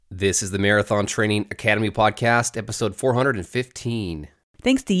This is the Marathon Training Academy podcast, episode 415.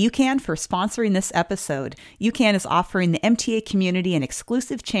 Thanks to UCAN for sponsoring this episode. UCAN is offering the MTA community an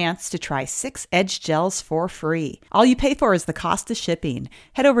exclusive chance to try 6 Edge gels for free. All you pay for is the cost of shipping.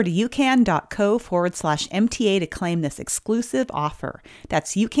 Head over to ucan.co/MTA to claim this exclusive offer.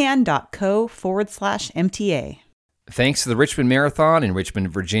 That's ucan.co/MTA. Thanks to the Richmond Marathon in Richmond,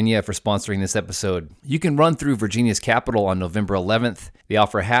 Virginia for sponsoring this episode. You can run through Virginia's capital on November 11th. They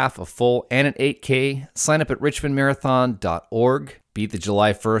offer a half, a full, and an 8K. Sign up at richmondmarathon.org. Beat the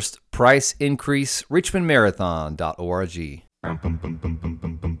July 1st price increase, richmondmarathon.org.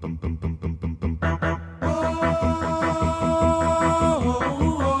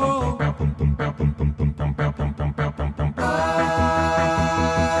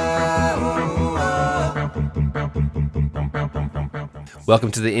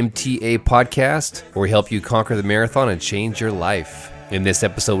 Welcome to the MTA podcast, where we help you conquer the marathon and change your life. In this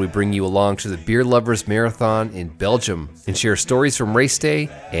episode, we bring you along to the Beer Lovers Marathon in Belgium and share stories from race day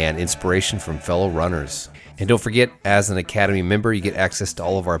and inspiration from fellow runners. And don't forget, as an Academy member, you get access to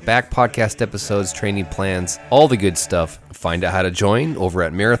all of our back podcast episodes, training plans, all the good stuff. Find out how to join over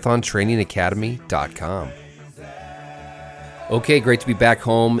at marathontrainingacademy.com. Okay, great to be back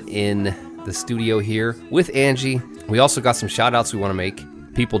home in the studio here with Angie. We also got some shout outs we want to make.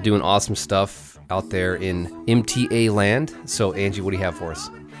 People doing awesome stuff out there in MTA land. So Angie, what do you have for us?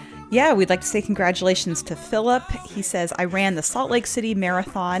 Yeah, we'd like to say congratulations to Philip. He says, I ran the Salt Lake City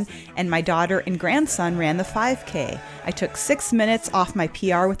Marathon and my daughter and grandson ran the 5K. I took 6 minutes off my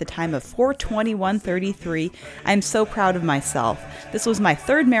PR with a time of 4:21:33. I'm so proud of myself. This was my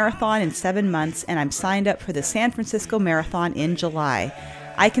 3rd marathon in 7 months, and I'm signed up for the San Francisco Marathon in July.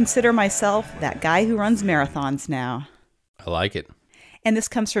 I consider myself that guy who runs marathons now. I like it. And this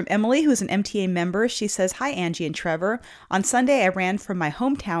comes from Emily, who's an MTA member. She says, Hi, Angie and Trevor. On Sunday, I ran from my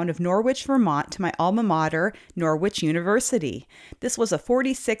hometown of Norwich, Vermont to my alma mater, Norwich University. This was a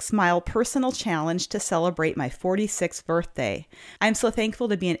 46-mile personal challenge to celebrate my 46th birthday. I'm so thankful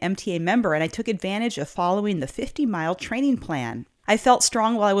to be an MTA member, and I took advantage of following the 50-mile training plan. I felt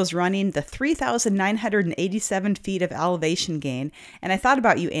strong while I was running the 3,987 feet of elevation gain, and I thought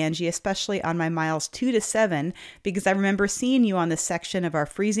about you, Angie, especially on my miles 2 to 7, because I remember seeing you on this section of our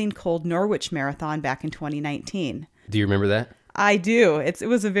freezing cold Norwich Marathon back in 2019. Do you remember that? I do. It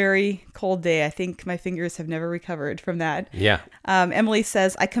was a very cold day. I think my fingers have never recovered from that. Yeah. Emily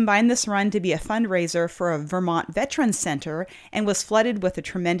says, I combined this run to be a fundraiser for a Vermont Veterans Center and was flooded with a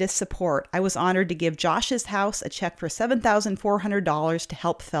tremendous support. I was honored to give Josh's house a check for $7,400 to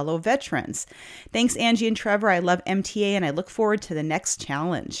help fellow veterans. Thanks, Angie and Trevor. I love MTA and I look forward to the next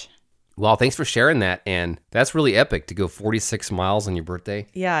challenge. Well, thanks for sharing that. And that's really epic to go 46 miles on your birthday.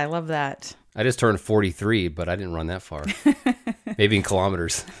 Yeah, I love that. I just turned 43, but I didn't run that far. Maybe in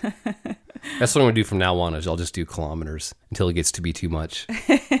kilometers. That's what I'm going to do from now on, is I'll just do kilometers until it gets to be too much.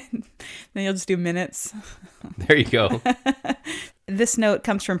 Then you'll just do minutes. There you go. This note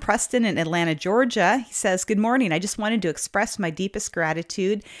comes from Preston in Atlanta, Georgia. He says, Good morning. I just wanted to express my deepest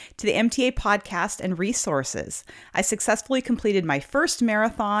gratitude to the MTA podcast and resources. I successfully completed my first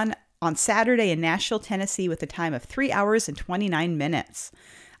marathon on Saturday in Nashville, Tennessee with a time of 3 hours and 29 minutes.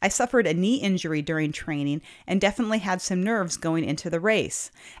 I suffered a knee injury during training and definitely had some nerves going into the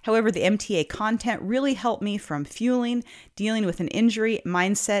race. However, the MTA content really helped me from fueling, dealing with an injury,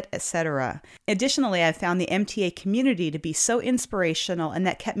 mindset, etc. Additionally, I found the MTA community to be so inspirational, and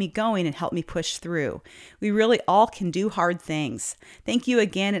that kept me going and helped me push through. We really all can do hard things. Thank you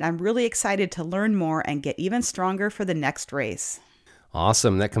again, and I'm really excited to learn more and get even stronger for the next race.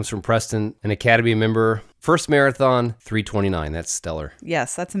 Awesome. That comes from Preston, an Academy member. First marathon, 3:29. That's stellar.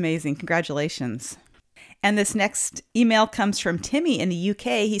 Yes, that's amazing. Congratulations. And this next email comes from Timmy in the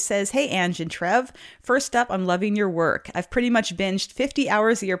UK. He says, Hey, Ange and Trev. First up, I'm loving your work. I've pretty much binged 50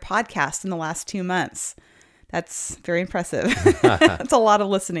 hours of your podcast in the last 2 months. That's very impressive. That's a lot of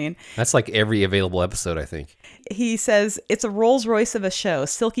listening. That's like every available episode, I think. He says, It's a Rolls Royce of a show.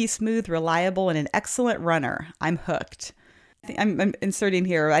 Silky smooth, reliable, and an excellent runner. I'm hooked. I'm inserting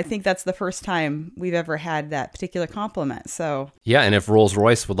here, I think that's the first time we've ever had that particular compliment. So yeah, and if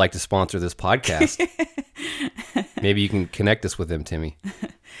Rolls-Royce would like to sponsor this podcast, maybe you can connect us with them, Timmy.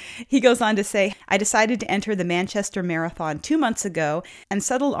 He goes on to say, I decided to enter the Manchester Marathon 2 months ago and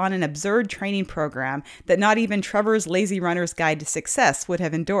settled on an absurd training program that not even Trevor's Lazy Runner's Guide to Success would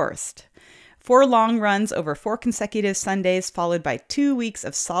have endorsed. 4 long runs over 4 consecutive Sundays, followed by 2 weeks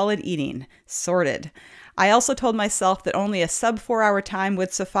of solid eating. Sorted. I also told myself that only a sub 4-hour time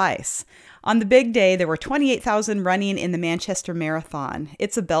would suffice. On the big day, there were 28,000 running in the Manchester Marathon.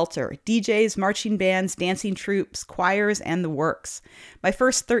 It's a belter. DJs, marching bands, dancing troops, choirs, and the works. My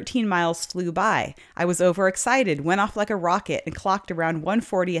first 13 miles flew by. I was overexcited, went off like a rocket, and clocked around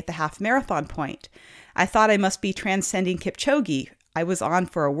 1:40 at the half marathon point. I thought I must be transcending Kipchoge. I was on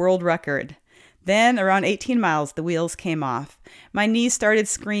for a world record. Then, around 18 miles, the wheels came off. My knees started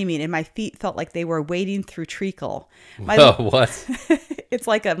screaming, and my feet felt like they were wading through treacle. What? It's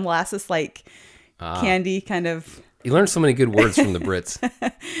like a molasses-like candy kind of. You learned so many good words from the Brits.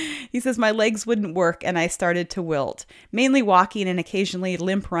 He says, my legs wouldn't work and I started to wilt, mainly walking and occasionally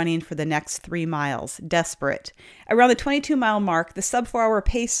limp running for the next 3 miles, desperate. Around the 22-mile mark, the sub-4-hour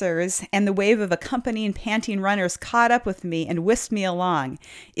pacers and the wave of accompanying panting runners caught up with me and whisked me along.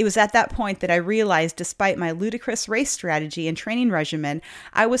 It was at that point that I realized, despite my ludicrous race strategy and training regimen,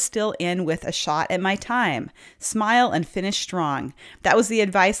 I was still in with a shot at my time. Smile and finish strong. That was the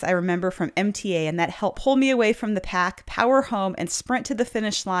advice I remember from MTA, and that helped pull me away from the pack, power home, and sprint to the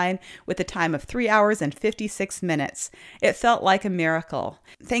finish line with a time of 3 hours and 56 minutes. It felt like a miracle.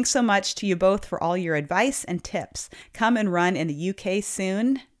 Thanks so much to you both for all your advice and tips. Come and run in the UK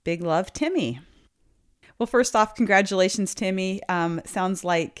soon. Big love, Timmy. Well, first off, congratulations, Timmy. Sounds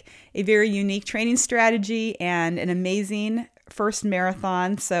like a very unique training strategy and an amazing first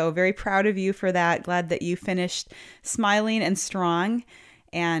marathon. So very proud of you for that. Glad that you finished smiling and strong.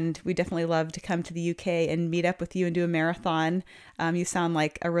 And we definitely love to come to the UK and meet up with you and do a marathon. You sound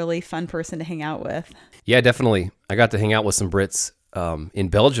like a really fun person to hang out with. Yeah, definitely. I got to hang out with some Brits in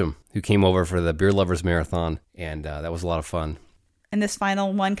Belgium who came over for the Beer Lovers Marathon, and that was a lot of fun. And this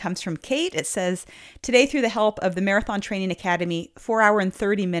final one comes from Kate. It says, today, through the help of the Marathon Training Academy 4-hour and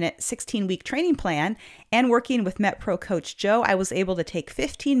 30-minute 16-week training plan and working with MetPro coach Joe, I was able to take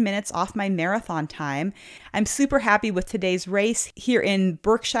 15 minutes off my marathon time. I'm super happy with today's race here in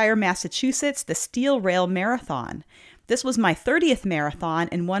Berkshire, Massachusetts, the Steel Rail Marathon. This was my 30th marathon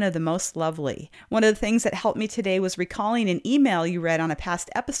and one of the most lovely. One of the things that helped me today was recalling an email you read on a past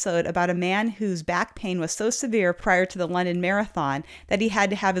episode about a man whose back pain was so severe prior to the London Marathon that he had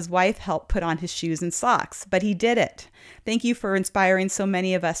to have his wife help put on his shoes and socks. But he did it. Thank you for inspiring so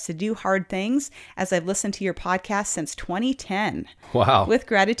many of us to do hard things, as I've listened to your podcast since 2010. Wow. With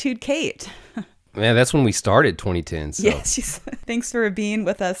gratitude, Kate. Man, that's when we started 2010. So. Yes. Thanks for being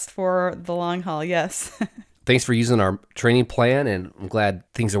with us for the long haul. Yes. Thanks for using our training plan, and I'm glad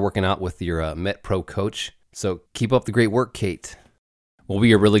things are working out with your MetPro coach. So keep up the great work, Kate. Well,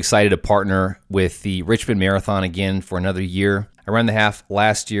 we are really excited to partner with the Richmond Marathon again for another year. I ran the half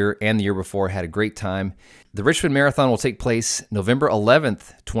last year and the year before, had a great time. The Richmond Marathon will take place November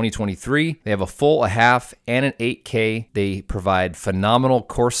 11th, 2023. They have a full, a half, and an 8K. They provide phenomenal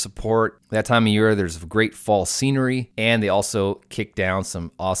course support. That time of year, there's great fall scenery, and they also kick down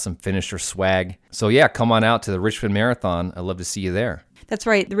some awesome finisher swag. So yeah, come on out to the Richmond Marathon. I'd love to see you there. That's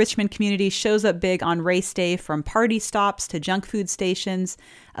right. The Richmond community shows up big on race day, from party stops to junk food stations,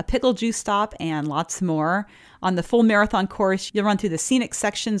 a pickle juice stop, and lots more. On the full marathon course, you'll run through the scenic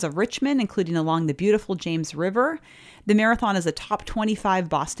sections of Richmond, including along the beautiful James River. The marathon is a top 25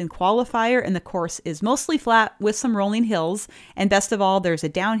 Boston qualifier, and the course is mostly flat with some rolling hills. And best of all, there's a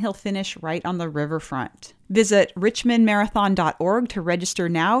downhill finish right on the riverfront. Visit richmondmarathon.org to register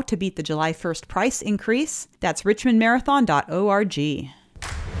now to beat the July 1st price increase. That's richmondmarathon.org.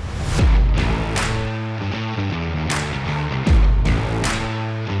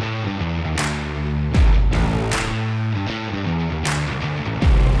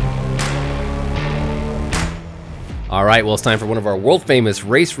 All right, well, it's time for one of our world-famous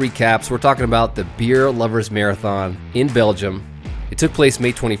race recaps. We're talking about the Beer Lovers Marathon in Belgium. It took place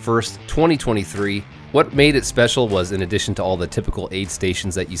May 21st, 2023. What made it special was, in addition to all the typical aid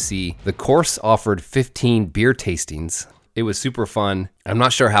stations that you see, the course offered 15 beer tastings. It was super fun. I'm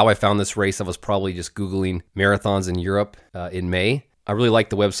not sure how I found this race. I was probably just Googling marathons in Europe in May. I really like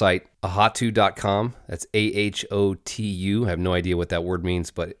the website, ahotu.com. That's AHOTU. I have no idea what that word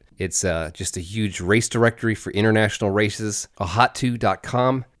means, but it's just a huge race directory for international races.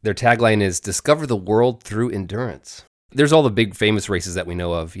 Ahotu.com. Their tagline is "Discover the world through endurance." There's all the big famous races that we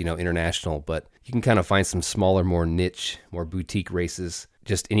know of, international, but you can kind of find some smaller, more niche, more boutique races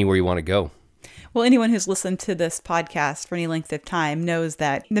just anywhere you want to go. Well, anyone who's listened to this podcast for any length of time knows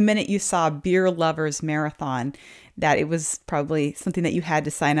that the minute you saw Beer Lovers Marathon, that it was probably something that you had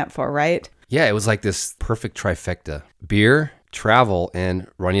to sign up for, right? Yeah, it was like this perfect trifecta: beer, travel, and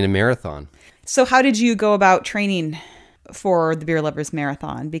running a marathon. So how did you go about training for the Beer Lovers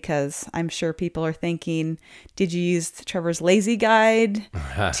Marathon? Because I'm sure people are thinking, did you use Trevor's Lazy Guide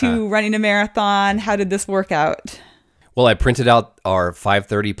to running a marathon? How did this work out? Well, I printed out our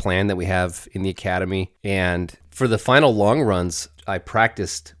 5:30 plan that we have in the academy, and for the final long runs, I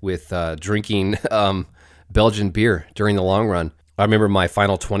practiced with drinking Belgian beer during the long run. I remember my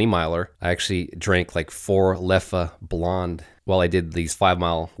final 20 miler, I actually drank like 4 Leffe Blonde while I did these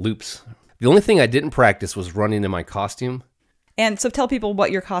 5-mile loops. The only thing I didn't practice was running in my costume. And so tell people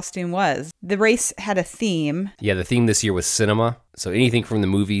what your costume was. The race had a theme. Yeah, the theme this year was cinema. So anything from the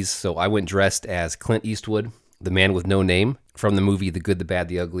movies. So I went dressed as Clint Eastwood, the man with no name, from the movie The Good, the Bad,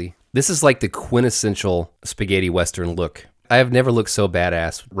 the Ugly. This is like the quintessential spaghetti western look. I have never looked so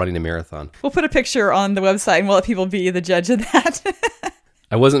badass running a marathon. We'll put a picture on the website and we'll let people be the judge of that.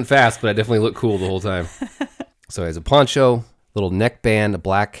 I wasn't fast, but I definitely looked cool the whole time. So as a poncho, little neckband, a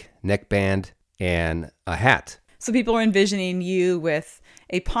black neckband, and a hat. So people are envisioning you with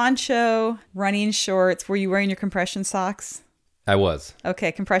a poncho, running shorts. Were you wearing your compression socks? I was.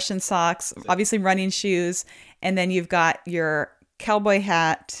 Okay, compression socks, obviously running shoes, and then you've got your cowboy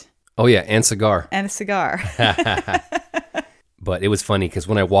hat. Oh yeah, and cigar. And a cigar. But it was funny because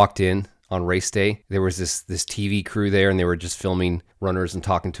when I walked in on race day, there was this TV crew there, and they were just filming runners and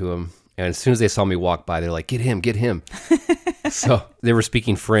talking to them. And as soon as they saw me walk by, they're like, "Get him, get him." So they were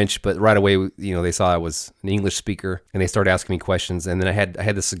speaking French, but right away, they saw I was an English speaker, and they started asking me questions. And then I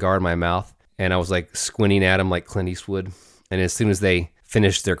had the cigar in my mouth, and I was like squinting at them like Clint Eastwood. And as soon as they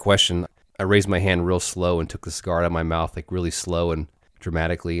finished their question, I raised my hand real slow and took the cigar out of my mouth, like really slow and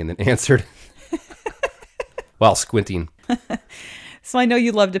dramatically, and then answered while squinting. So I know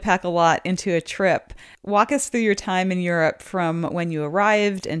you love to pack a lot into a trip. Walk us through your time in Europe from when you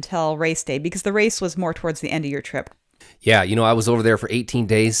arrived until race day, because the race was more towards the end of your trip. Yeah, I was over there for 18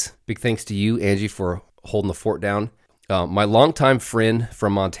 days. Big thanks to you, Angie, for holding the fort down. My longtime friend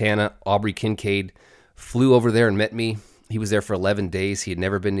from Montana, Aubrey Kincaid, flew over there and met me. He was there for 11 days. He had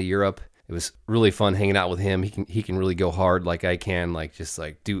never been to Europe. It was really fun hanging out with him. He can really go hard like I can, like just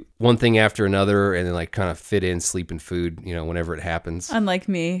like do one thing after another and then like kind of fit in sleep and food, whenever it happens. Unlike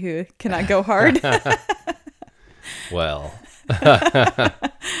me, who cannot go hard. Well,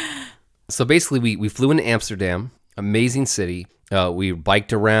 so basically we flew into Amsterdam, amazing city. We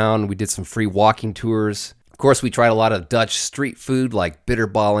biked around. We did some free walking tours. Of course, we tried a lot of Dutch street food like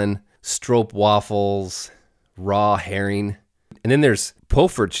bitterballen, stroop waffles, raw herring. And then there's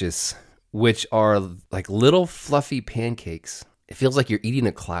poffertjes, which are like little fluffy pancakes. It feels like you're eating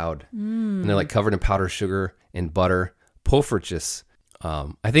a cloud. And they're like covered in powdered sugar and butter. Poffertjes.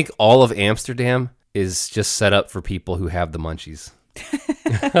 I think all of Amsterdam is just set up for people who have the munchies.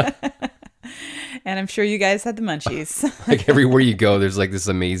 And I'm sure you guys had the munchies. Like everywhere you go, there's like this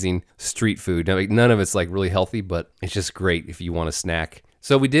amazing street food. Now, none of it's like really healthy, but it's just great if you want a snack.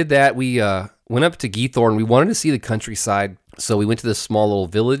 So we did that. We went up to Geethorn. We wanted to see the countryside. So we went to this small little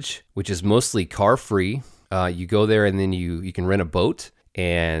village, which is mostly car free. You go there and then you can rent a boat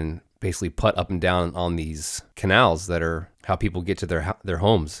and basically putt up and down on these canals that are how people get to their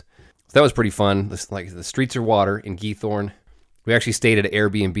homes. So that was pretty fun. The streets are water in Geethorn. We actually stayed at an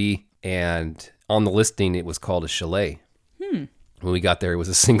Airbnb, and on the listing it was called a chalet. When we got there, it was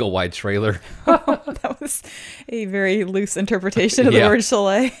a single wide trailer. That was a very loose interpretation of the word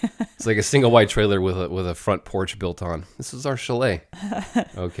chalet. It's like a single wide trailer with a front porch built on. This is our chalet.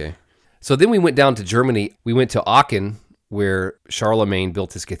 Okay. So then we went down to Germany. We went to Aachen, where Charlemagne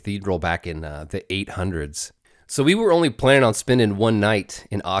built his cathedral back in the 800s. So we were only planning on spending one night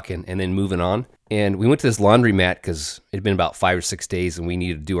in Aachen and then moving on. And we went to this laundromat because it had been about 5 or 6 days and we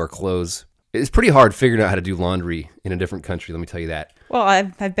needed to do our clothes. It's pretty hard figuring out how to do laundry in a different country, let me tell you that. Well,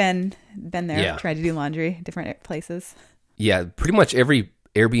 I've been there, tried to do laundry in different places. Yeah, pretty much every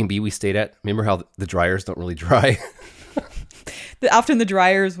Airbnb we stayed at, remember how the dryers don't really dry? Often the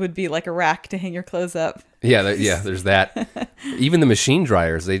dryers would be like a rack to hang your clothes up. Yeah, there's that. Even the machine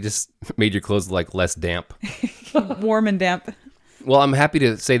dryers, they just made your clothes like less damp. Warm and damp. Well, I'm happy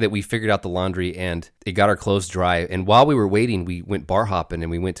to say that we figured out the laundry and it got our clothes dry. And while we were waiting, we went bar hopping and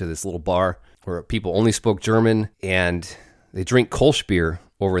we went to this little bar where people only spoke German and they drink Kolsch beer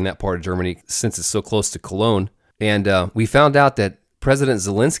over in that part of Germany since it's so close to Cologne. And we found out that President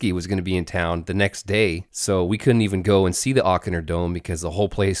Zelensky was going to be in town the next day. So we couldn't even go and see the Aachener Dome because the whole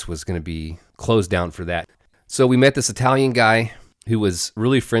place was going to be closed down for that. So we met this Italian guy who was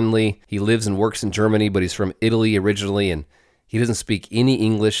really friendly. He lives and works in Germany, but he's from Italy originally, and he doesn't speak any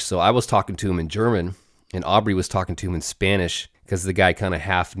English, so I was talking to him in German, and Aubrey was talking to him in Spanish because the guy kind of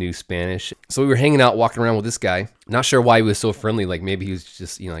half knew Spanish. So we were hanging out, walking around with this guy. Not sure why he was so friendly. Like maybe he was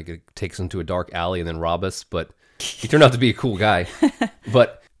just, like, take us into a dark alley and then rob us, but he turned out to be a cool guy.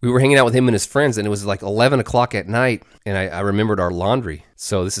 But we were hanging out with him and his friends, and it was like 11 o'clock at night, and I remembered our laundry.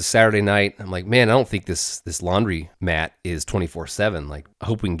 So this is Saturday night. I'm like, man, I don't think this laundry mat is 24/7. Like, I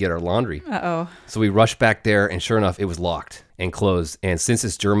hope we can get our laundry. Uh-oh. So we rushed back there, and sure enough, it was locked and closed. And since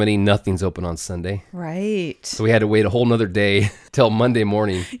it's Germany, nothing's open on Sunday. Right. So we had to wait a whole nother day till Monday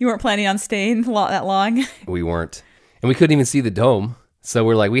morning. You weren't planning on staying that long? We weren't. And we couldn't even see the dome. So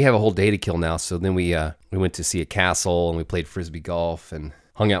we're like, we have a whole day to kill now. So then we went to see a castle, and we played Frisbee golf and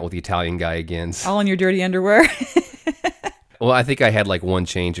hung out with the Italian guy again. All in your dirty underwear? Well, I think I had like one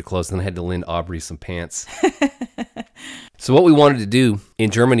change of clothes, and I had to lend Aubrey some pants. So what we wanted to do in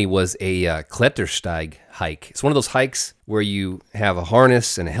Germany was a Klettersteig hike. It's one of those hikes where you have a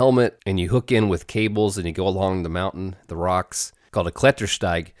harness and a helmet, and you hook in with cables, and you go along the mountain, the rocks, called a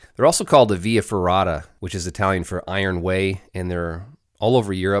Klettersteig. They're also called a Via Ferrata, which is Italian for Iron Way, and they're all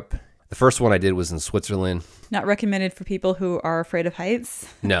over Europe. The first one I did was in Switzerland. Not recommended for people who are afraid of heights?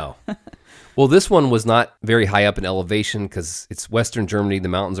 No. Well, this one was not very high up in elevation because it's Western Germany. The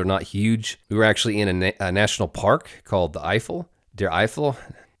mountains are not huge. We were actually in a national park called the Eifel, Der Eifel,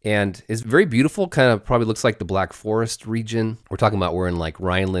 and it's very beautiful. Kind of probably looks like the Black Forest region. We're in like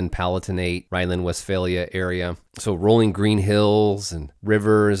Rhineland-Palatinate, Rhineland-Westphalia area. So rolling green hills and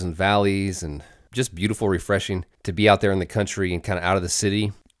rivers and valleys, and just beautiful, refreshing to be out there in the country and kind of out of the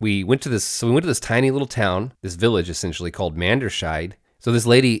city. We went to this tiny little town, this village essentially called Manderscheid. So this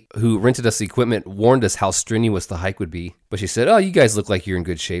lady who rented us the equipment warned us how strenuous the hike would be. But she said, oh, you guys look like you're in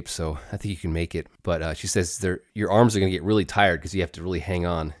good shape, so I think you can make it. But she says your arms are going to get really tired because you have to really hang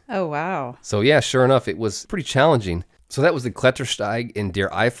on. Oh, wow. So yeah, sure enough, it was pretty challenging. So that was the Klettersteig in Der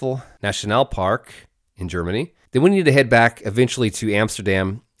Eifel National Park in Germany. Then we needed to head back eventually to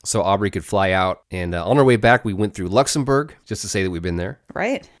Amsterdam so Aubrey could fly out. And on our way back, we went through Luxembourg, just to say that we've been there.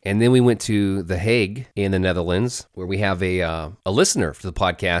 Right. And then we went to The Hague in the Netherlands, where we have a listener for the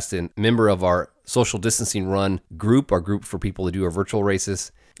podcast and member of our social distancing run group, our group for people to do our virtual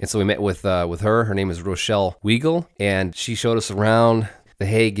races. And so we met with her. Her name is Rochelle Wiegel, and she showed us around. The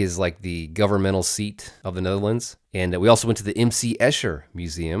Hague is like the governmental seat of the Netherlands. And we also went to the MC Escher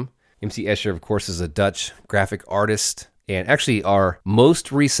Museum. MC Escher, of course, is a Dutch graphic artist. And actually, our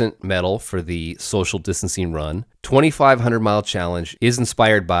most recent medal for the social distancing run, 2,500-mile challenge, is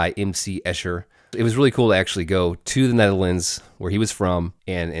inspired by MC Escher. It was really cool to actually go to the Netherlands, where he was from,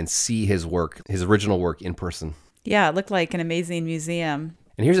 and see his work, his original work in person. Yeah, it looked like an amazing museum.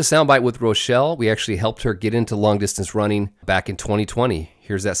 And here's a soundbite with Rochelle. We actually helped her get into long-distance running back in 2020.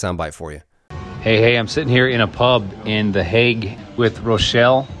 Here's that soundbite for you. Hey, I'm sitting here in a pub in The Hague with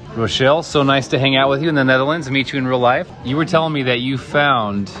Rochelle. Rochelle, so nice to hang out with you in the Netherlands and meet you in real life. You were telling me that you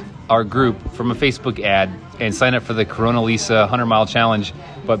found our group from a Facebook ad and signed up for the Corona Lisa 100-mile challenge,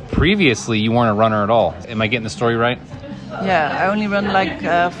 but previously you weren't a runner at all. Am I getting the story right? Yeah, I only run like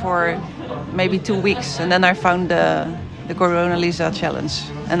for maybe 2 weeks, and then I found the Corona Lisa challenge,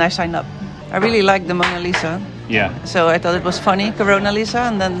 and I signed up. I really like the Mona Lisa. Yeah. So I thought it was funny, Corona Lisa,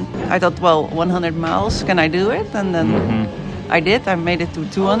 and then I thought, well, 100 miles, can I do it? And then I did. I made it to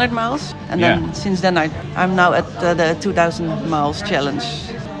 200 miles. And then since then, I'm now at the 2,000 miles challenge.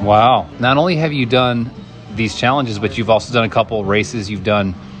 Wow. Not only have you done these challenges, but you've also done a couple races. You've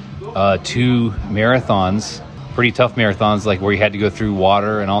done 2 marathons, pretty tough marathons, like where you had to go through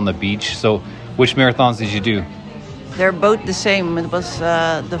water and on the beach. So which marathons did you do? They're both the same. It was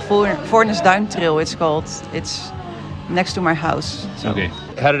the Voornesduin Trail, it's called. It's next to my house. So. Okay.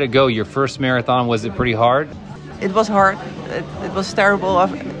 How did it go? Your first marathon, was it pretty hard? It was hard. It was terrible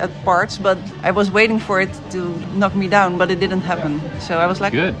at parts, but I was waiting for it to knock me down, but it didn't happen. So I was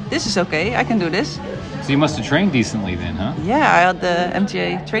like, good. This is okay. I can do this. So you must have trained decently then, huh? Yeah, I had the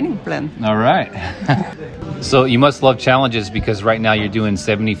MTA training plan. All right. So you must love challenges because right now you're doing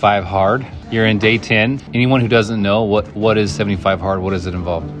 75 hard. You're in day 10. Anyone who doesn't know, what is 75 hard? What does it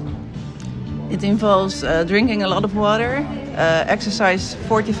involve? It involves drinking a lot of water, exercise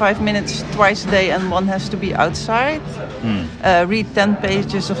 45 minutes twice a day, and one has to be outside. Read 10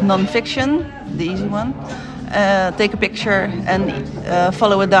 pages of non-fiction, the easy one. Take a picture and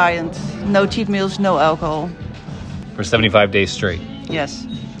follow a diet. No cheat meals, no alcohol. For 75 days straight? Yes.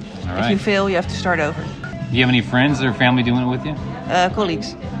 All right. If you fail, you have to start over. Do you have any friends or family doing it with you?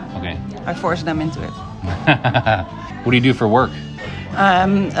 Colleagues. Okay. I forced them into it. What do you do for work?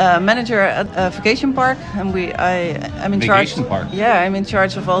 I'm a manager at a vacation park, and I'm in charge. Vacation park? Yeah, I'm in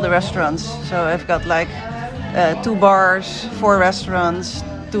charge of all the restaurants. So I've got like 2 bars, 4 restaurants,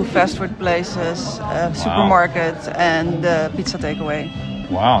 2 fast food places, supermarket, and pizza takeaway.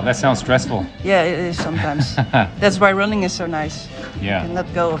 Wow, that sounds stressful. Yeah, it is sometimes. That's why running is so nice. Yeah. You can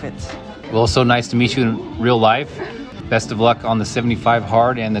let go of it. Well, so nice to meet you in real life. Best of luck on the 75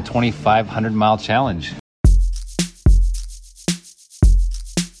 hard and the 2,500 mile challenge.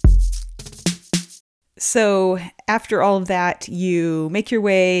 So after all of that, you make your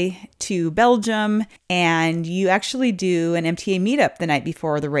way to Belgium and you actually do an MTA meetup the night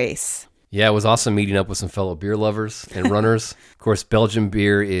before the race. Yeah, it was awesome meeting up with some fellow beer lovers and runners. Of course, Belgian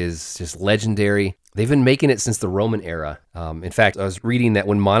beer is just legendary. They've been making it since the Roman era. In fact, I was reading that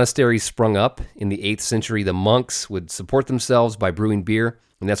when monasteries sprung up in the 8th century, the monks would support themselves by brewing beer,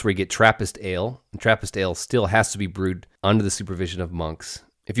 and that's where you get Trappist ale. And Trappist ale still has to be brewed under the supervision of monks.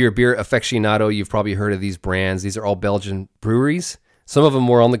 If you're a beer aficionado, you've probably heard of these brands. These are all Belgian breweries. Some of them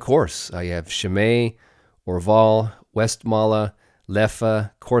were on the course. You have Chimay, Orval, Westmalle,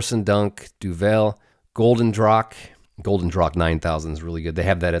 Leffe, Corsendunk, Duvel, Golden Draak. Golden Draak 9000 is really good. They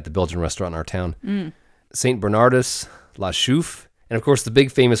have that at the Belgian restaurant in our town. St. Bernardus, La Chouffe, and of course the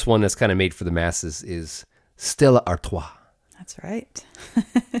big famous one that's kind of made for the masses is Stella Artois. That's right.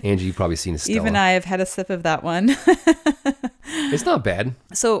 Angie, you've probably seen a Stella. Even I have had a sip of that one. It's not bad.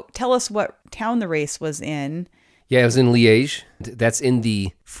 So tell us what town the race was in. Yeah, it was in Liège. That's in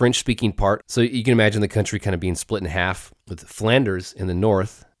the French-speaking part. So you can imagine the country kind of being split in half, with Flanders in the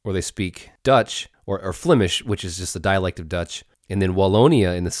north, where they speak Dutch, or Flemish, which is just a dialect of Dutch, and then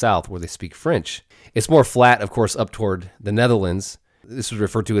Wallonia in the south, where they speak French. It's more flat, of course, up toward the Netherlands. This was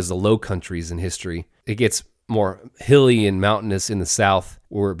referred to as the Low Countries in history. It gets more hilly and mountainous in the south,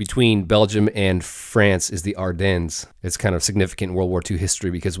 where between Belgium and France is the Ardennes. It's kind of significant in World War II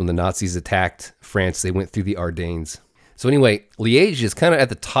history because when the Nazis attacked France, they went through the Ardennes. So anyway, Liège is kind of at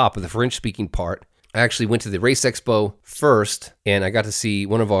the top of the French-speaking part. I actually went to the Race Expo first, and I got to see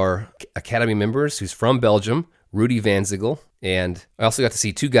one of our Academy members who's from Belgium, Rudy Van Ziegel. And I also got to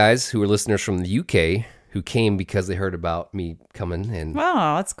see two guys who were listeners from the UK who came because they heard about me coming. And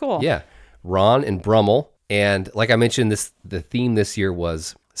Wow, that's cool. yeah, Ron and Brummel. And like I mentioned, the theme this year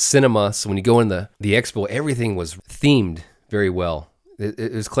was cinema. So when you go in the expo, everything was themed very well.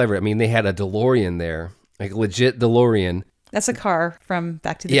 It was clever. I mean, they had a DeLorean there, like a legit DeLorean. That's a car from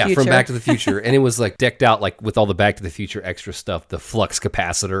Back to the Future. Yeah, from Back to the Future. And it was like decked out like with all the Back to the Future extra stuff, the flux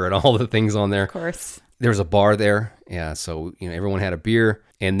capacitor and all the things on there. Of course. There was a bar there. Yeah, so everyone had a beer.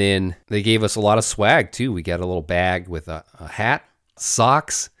 And then they gave us a lot of swag too. We got a little bag with a hat,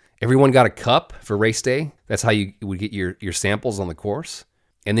 socks. Everyone got a cup for race day. That's how you would get your samples on the course.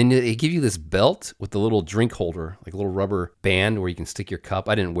 And then they give you this belt with the little drink holder, like a little rubber band where you can stick your cup.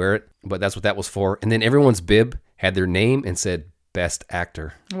 I didn't wear it, but that's what that was for. And then everyone's bib had their name and said Best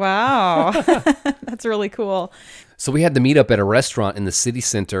Actor. Wow. That's really cool. So we had the meetup at a restaurant in the city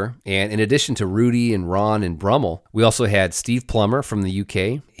center. And in addition to Rudy and Ron and Brummel, we also had Steve Plummer from the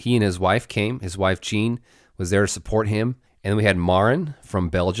UK. He and his wife came. His wife, Jean, was there to support him. And then we had Maren from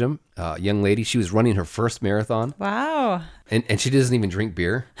Belgium, a young lady. She was running her first marathon. Wow. And she doesn't even drink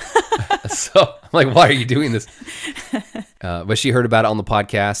beer. So I'm like, why are you doing this? But she heard about it on the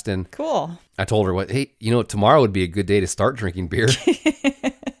podcast. And Cool. I told her, hey, tomorrow would be a good day to start drinking beer.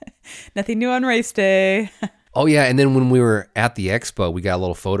 Nothing new on race day. Oh, yeah. And then when we were at the expo, we got a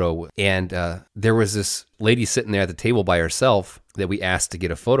little photo. And there was this lady sitting there at the table by herself that we asked to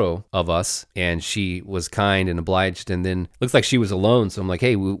get a photo of us. And she was kind and obliged. And then looks like she was alone. So I'm like,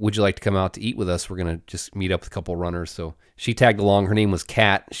 hey, would you like to come out to eat with us? We're going to just meet up with a couple of runners. So she tagged along. Her name was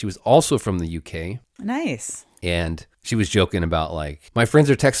Kat. She was also from the UK. Nice. And she was joking about like, my friends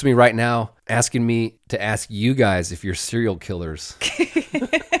are texting me right now, asking me to ask you guys if you're serial killers.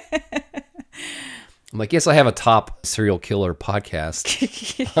 I'm like, yes, I have a top serial killer podcast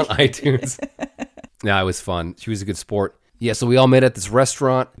on iTunes. No, it was fun. She was a good sport. Yeah, so we all met at this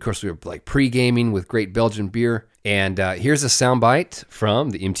restaurant. Of course, we were like pre-gaming with great Belgian beer. And here's a soundbite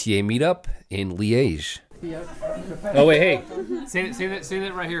from the MTA meetup in Liège. Oh, wait, hey. Say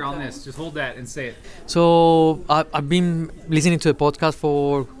that right here on this. Just hold that and say it. So I've been listening to the podcast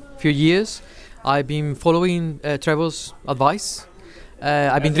for a few years. I've been following Trevor's advice.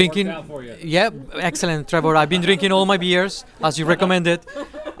 I've been drinking. Yeah, excellent, Trevor. I've been drinking all my beers as you recommended.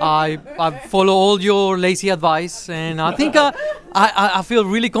 I follow all your lazy advice, and I think I feel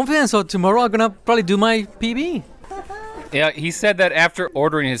really confident. So tomorrow I'm gonna probably do my PB. Yeah, he said that after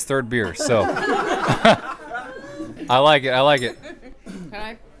ordering his third beer. So I like it. Can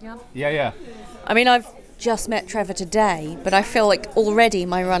I? Yeah. Yeah. I mean, I've just met Trevor today, but I feel like already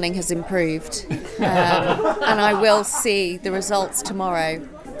my running has improved. And I will see the results tomorrow.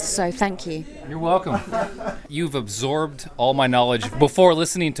 So thank you. You're welcome. You've absorbed all my knowledge. Before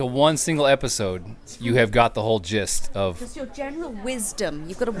listening to one single episode, you have got the whole gist of... Just your general wisdom.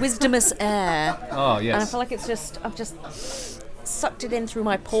 You've got a wisdomous air. Oh, yes. And I feel like I'm just sucked it in through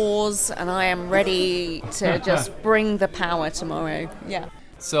my pores, and I am ready to just bring the power tomorrow. Yeah.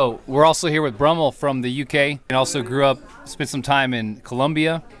 So we're also here with Brummel from the UK, and also grew up, spent some time in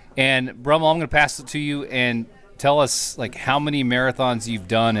Colombia. And Brummel, I'm going to pass it to you and tell us like how many marathons you've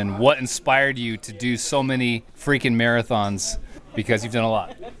done and what inspired you to do so many freaking marathons, because you've done a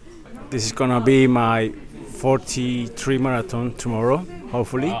lot. This is gonna be my 43 marathon tomorrow,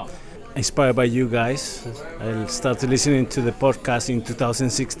 hopefully. Wow. Inspired by you guys. I started listening to the podcast in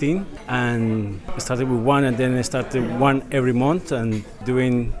 2016 and I started with one, and then I started one every month and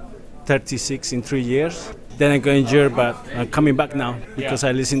doing 36 in 3 years. Then I got injured, but I'm coming back now because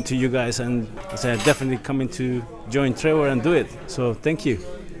I listened to you guys, and I said definitely coming to join Trevor and do it. So thank you.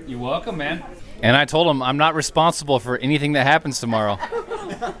 You're welcome, man. And I told him I'm not responsible for anything that happens tomorrow.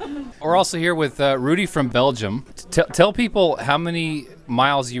 We're also here with Rudy from Belgium. Tell people how many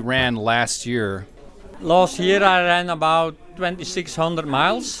miles you ran last year. Last year I ran about 2,600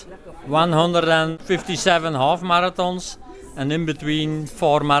 miles, 157 half marathons, and in between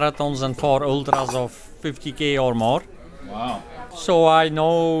 4 marathons and 4 ultras of 50k or more. Wow. So I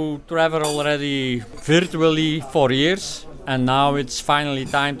know Trevor already virtually for years, and now it's finally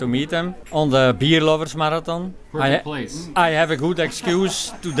time to meet him on the Beer Lovers Marathon. Perfect place. I have a good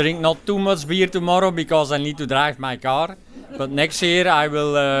excuse to drink not too much beer tomorrow because I need to drive my car. But next year I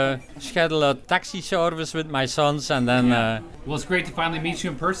will schedule a taxi service with my sons, and then... Well, it's great to finally meet you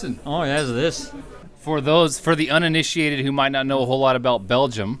in person. Oh, yes, it is. For the uninitiated who might not know a whole lot about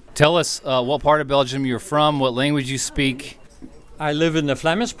Belgium, tell us what part of Belgium you're from, what language you speak. I live in the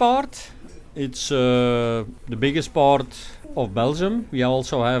Flemish part. It's the biggest part of Belgium. We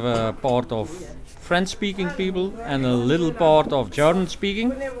also have a part of French-speaking people and a little part of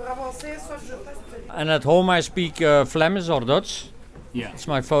German-speaking. And at home I speak Flemish or Dutch. Yeah. It's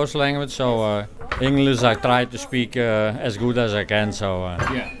my first language, so English I try to speak as good as I can. So.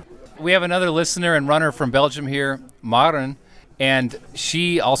 Yeah. We have another listener and runner from Belgium here, Maren, and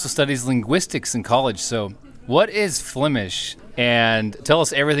she also studies linguistics in college. So what is Flemish? And tell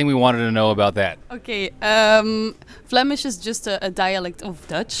us everything we wanted to know about that. Okay, Flemish is just a dialect of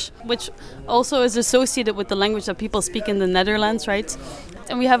Dutch, which also is associated with the language that people speak in the Netherlands, right?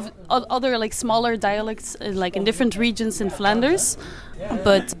 And we have other like smaller dialects like in different regions in Flanders.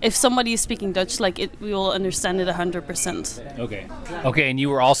 But if somebody is speaking Dutch, we will understand it 100%. Okay, and you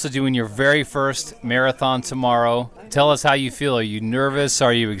were also doing your very first marathon tomorrow. Tell us how you feel. Are you nervous?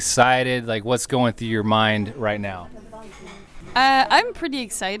 Are you excited? Like, what's going through your mind right now? I'm pretty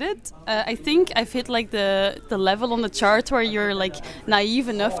excited. I think I've hit like the level on the chart where you're like naive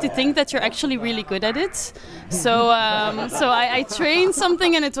enough to think that you're actually really good at it. So I trained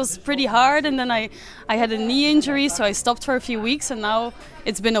something and it was pretty hard, and then I had a knee injury, so I stopped for a few weeks, and now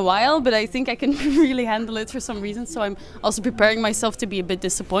it's been a while, but I think I can really handle it for some reason. So I'm also preparing myself to be a bit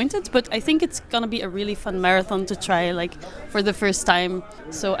disappointed, but I think it's gonna be a really fun marathon to try like for the first time.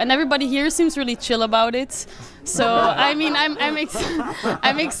 So, and everybody here seems really chill about it. So I mean,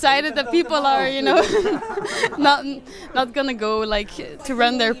 I'm excited that people are, not gonna go like to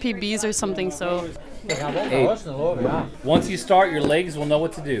run their PBs or something. So hey, once you start, your legs will know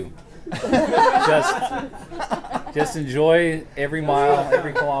what to do. Just enjoy every mile,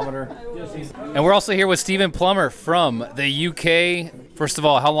 every kilometer. And we're also here with Stephen Plummer from the UK. First of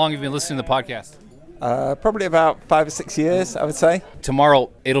all, how long have you been listening to the podcast? Probably about 5 or 6 years, I would say.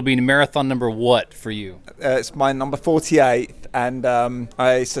 Tomorrow, it'll be marathon number what for you? It's my number 48, and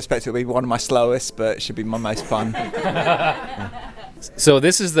I suspect it'll be one of my slowest, but it should be my most fun. So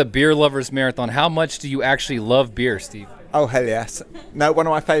this is the Beer Lovers Marathon. How much do you actually love beer, Steve? Oh, hell yes. No, one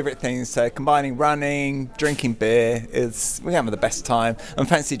of my favourite things, combining running, drinking beer, we're having the best time. And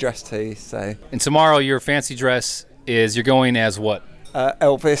fancy dress too, so. And tomorrow, your fancy dress is, you're going as what?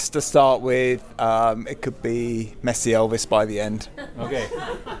 Elvis to start with. It could be messy Elvis by the end. Okay.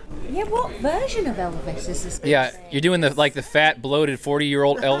 Yeah, what version of Elvis is this? Yeah, you're doing the fat, bloated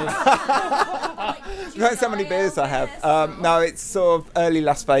 40-year-old Elvis? That's how many beers I have. No, it's sort of early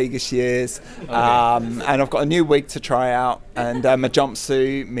Las Vegas years. Okay. And I've got a new wig to try out, and my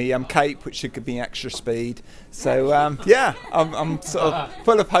jumpsuit, my cape, which should give me extra speed. So, I'm sort of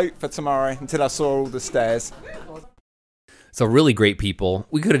full of hope for tomorrow until I saw all the stairs. So really great people.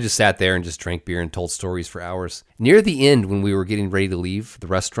 We could have just sat there and just drank beer and told stories for hours. Near the end, when we were getting ready to leave the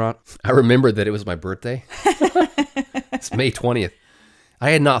restaurant, I remembered that it was my birthday. It's May 20th. I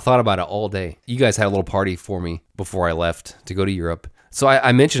had not thought about it all day. You guys had a little party for me before I left to go to Europe. So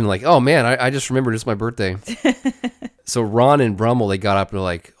I mentioned like, oh man, I just remembered it's my birthday. So Ron and Brummel, they got up and they're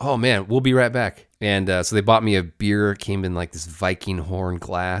like, oh man, we'll be right back. And so they bought me a beer, came in like this Viking horn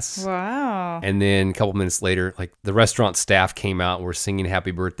glass. Wow. And then a couple minutes later, like the restaurant staff came out and were singing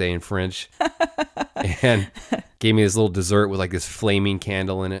happy birthday in French. And gave me this little dessert with like this flaming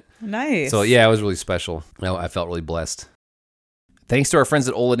candle in it. Nice. So yeah, it was really special. I felt really blessed. Thanks to our friends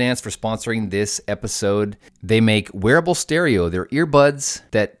at Oladance for sponsoring this episode. They make wearable stereo. They're earbuds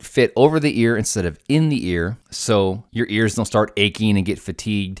that fit over the ear instead of in the ear, so your ears don't start aching and get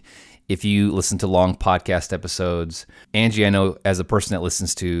fatigued if you listen to long podcast episodes. Angie, I know as a person that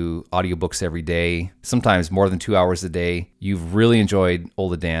listens to audiobooks every day, sometimes more than 2 hours a day, you've really enjoyed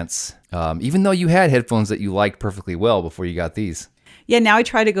Oladance, even though you had headphones that you liked perfectly well before you got these. Yeah, now I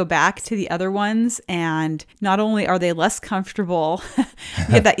try to go back to the other ones, and not only are they less comfortable, you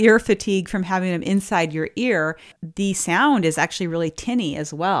get that ear fatigue from having them inside your ear, the sound is actually really tinny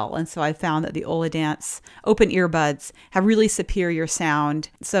as well. And so I found that the Oladance open earbuds have really superior sound.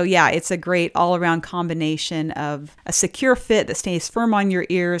 So yeah, it's a great all-around combination of a secure fit that stays firm on your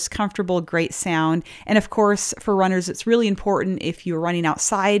ears, comfortable, great sound. And of course, for runners, it's really important if you're running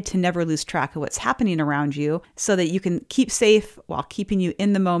outside to never lose track of what's happening around you so that you can keep safe while keeping you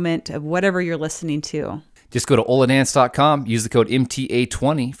in the moment of whatever you're listening to. Just go to oladance.com, use the code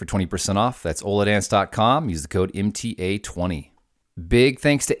MTA20 for 20% off. That's oladance.com, use the code MTA20. Big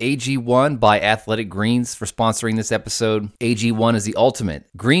thanks to AG1 by Athletic Greens for sponsoring this episode. AG1 is the ultimate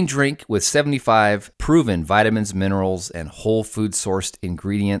green drink with 75 proven vitamins, minerals, and whole food sourced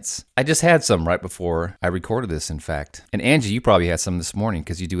ingredients. I just had some right before I recorded this, in fact. And Angie, you probably had some this morning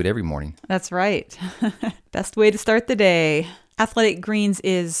because you do it every morning. That's right. Best way to start the day. Athletic Greens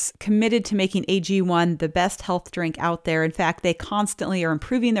is committed to making AG1 the best health drink out there. In fact, they constantly are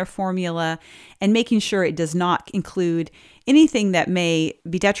improving their formula and making sure it does not include anything that may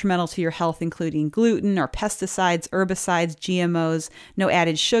be detrimental to your health, including gluten or pesticides, herbicides, GMOs, no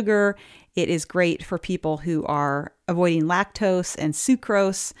added sugar. It is great for people who are avoiding lactose and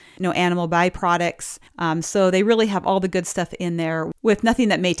sucrose, no animal byproducts. So they really have all the good stuff in there with nothing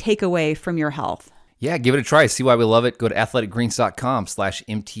that may take away from your health. Yeah, give it a try. See why we love it. Go to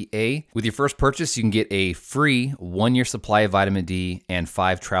athleticgreens.com/MTA. With your first purchase, you can get a free 1-year supply of vitamin D and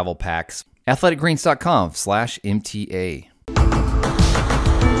 5 travel packs. athleticgreens.com/MTA.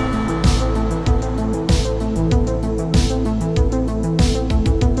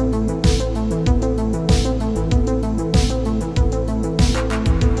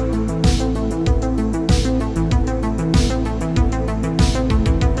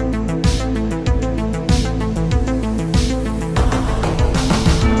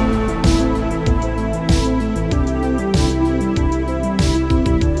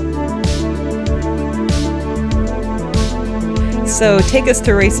 So take us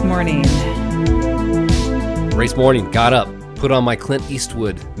to race morning. Race morning, got up, put on my Clint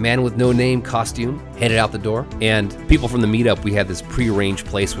Eastwood Man with No Name costume, headed out the door. And people from the meetup, we had this pre-arranged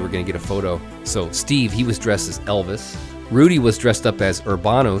place we were going to get a photo. So Steve, he was dressed as Elvis. Rudy was dressed up as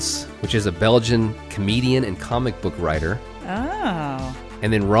Urbanos, which is a Belgian comedian and comic book writer. Oh.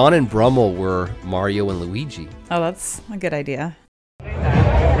 And then Ron and Brummel were Mario and Luigi. Oh, that's a good idea.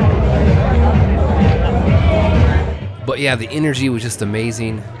 But yeah, the energy was just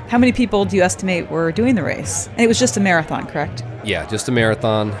amazing. How many people do you estimate were doing the race? And it was just a marathon, correct? Yeah, just a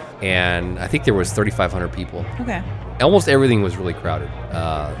marathon. And I think there was 3,500 people. Okay. Almost everything was really crowded.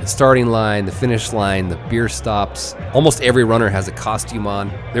 The starting line, the finish line, the beer stops. Almost every runner has a costume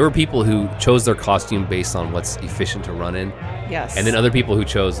on. There were people who chose their costume based on what's efficient to run in. Yes. And then other people who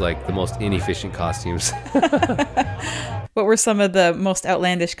chose like the most inefficient costumes. What were some of the most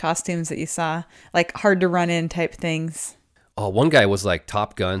outlandish costumes that you saw? Like hard to run in type things? Oh, one guy was like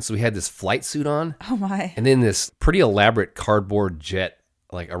Top Gun. So he had this flight suit on. Oh my. And then this pretty elaborate cardboard jet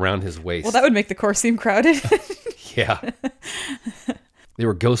like around his waist. Well, that would make the course seem crowded. Yeah. They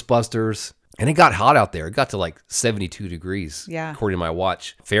were Ghostbusters. And it got hot out there. It got to like 72 degrees, yeah, according to my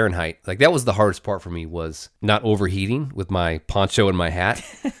watch, Fahrenheit. Like that was the hardest part for me, was not overheating with my poncho and my hat.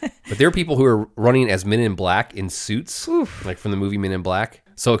 But there were people who were running as Men in Black in suits, Oof. like from the movie Men in Black.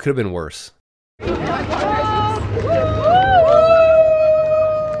 So it could have been worse.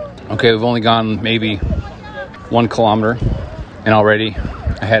 Okay, we've only gone maybe 1 kilometer, and already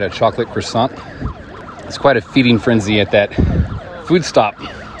I had a chocolate croissant. It's quite a feeding frenzy at that food stop,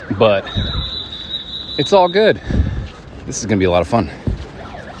 but it's all good. This is going to be a lot of fun.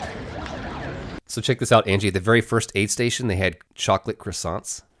 So check this out, Angie. At the very first aid station, they had chocolate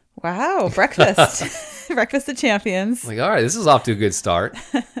croissants. Wow, breakfast. Breakfast of champions. I'm like, all right, this is off to a good start.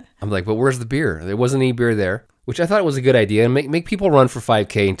 I'm like, but where's the beer? There wasn't any beer there. which I thought was a good idea. And make people run for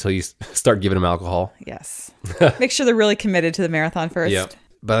 5K until you start giving them alcohol. Yes. Make sure they're really committed to the marathon first. Yeah.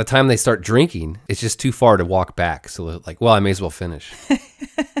 By the time they start drinking, it's just too far to walk back. So they're like, well, I may as well finish.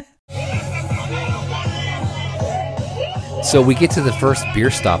 So we get to the first beer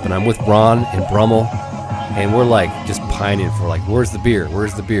stop, and I'm with Ron and Brummel, and we're like just pining for like, where's the beer?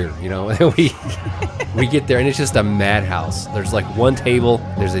 Where's the beer? You know, and we get there, and it's just a madhouse. There's like one table,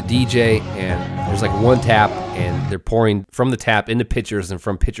 there's a DJ, and there's like one tap, and they're pouring from the tap into pitchers and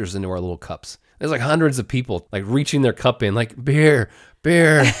from pitchers into our little cups. There's like hundreds of people like reaching their cup in, like beer.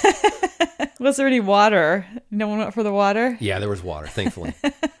 Was there any water? No one went for the water? Yeah, there was water, thankfully.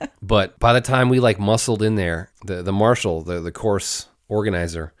 But by the time we like muscled in there, the marshal, the course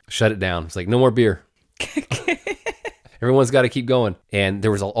organizer, shut it down. It's like, no more beer. Everyone's got to keep going. And there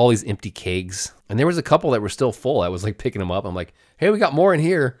was all these empty kegs. And there was a couple that were still full. I was like picking them up. I'm like, hey, we got more in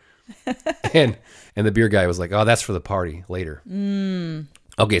here. and the beer guy was like, oh, that's for the party later.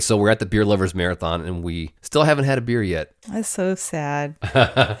 Okay, so we're at the Beer Lovers Marathon, and we still haven't had a beer yet. That's so sad.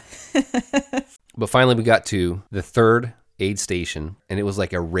 But finally, we got to the third aid station, and it was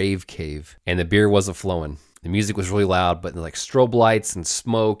like a rave cave, and the beer wasn't flowing. The music was really loud, but like strobe lights and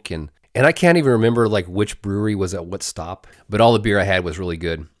smoke, and I can't even remember like which brewery was at what stop, but all the beer I had was really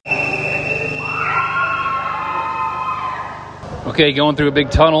good. Okay, going through a big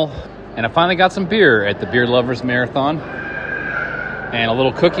tunnel, and I finally got some beer at the Beer Lovers Marathon, and a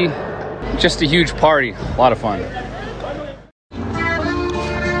little cookie. Just a huge party, a lot of fun.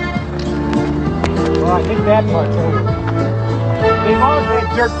 Well, I think that part's over. They've always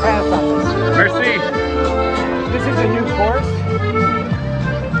had dirt paths on this. Merci. This is a new course.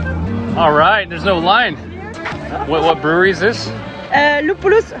 All right, there's no line. What brewery is this?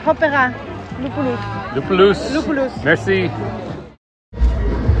 Lupulus Opera. Lupulus. Merci.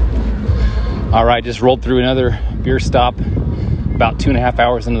 All right, just rolled through another beer stop. About 2.5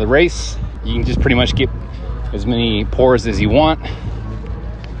 hours into the race. You can just pretty much get as many pours as you want.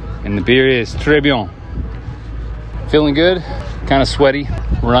 And the beer is très bien. Feeling good, kind of sweaty,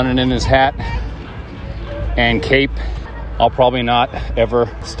 running in his hat and cape. I'll probably not ever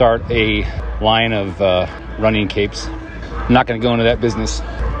start a line of running capes. I'm not going to go into that business,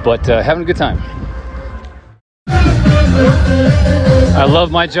 but having a good time. I love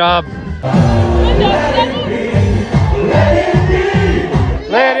my job.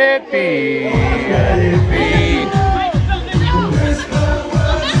 Let it be. Let it be.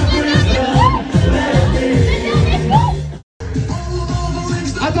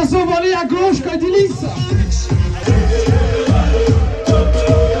 Attention, volley à gauche, quand il lisse.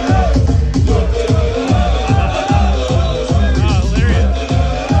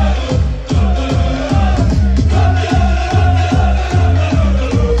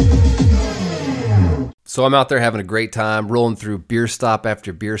 So I'm out there having a great time, rolling through beer stop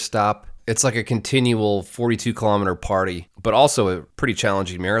after beer stop. It's like a continual 42-kilometer party, but also a pretty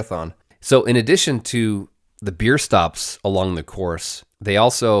challenging marathon. So in addition to the beer stops along the course, they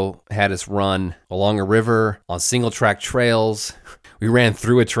also had us run along a river, on single-track trails. We ran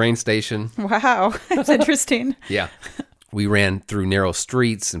through a train station. Wow, that's interesting. Yeah. We ran through narrow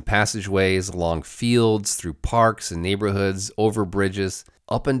streets and passageways, along fields, through parks and neighborhoods, over bridges,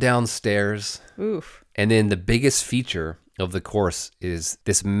 up and down stairs. Oof. And then the biggest feature of the course is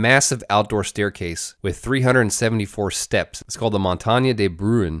this massive outdoor staircase with 374 steps. It's called the Montagne des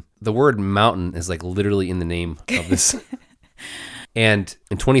Bruins. The word mountain is like literally in the name of this. And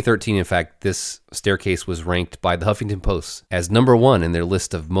in 2013, in fact, this staircase was ranked by the Huffington Post as #1 in their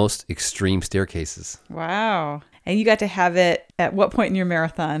list of most extreme staircases. Wow. And you got to have it at what point in your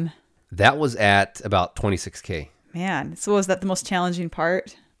marathon? That was at about 26K. Man, so was that the most challenging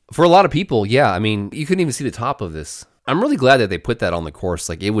part? For a lot of people, yeah. I mean, you couldn't even see the top of this. I'm really glad that they put that on the course.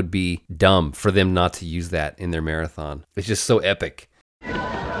 Like, it would be dumb for them not to use that in their marathon. It's just so epic.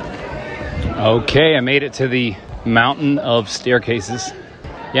 Okay, I made it to the mountain of staircases.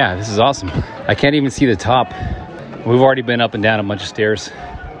 Yeah, this is awesome. I can't even see the top. We've already been up and down a bunch of stairs,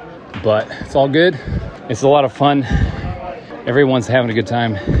 but it's all good. It's a lot of fun. Everyone's having a good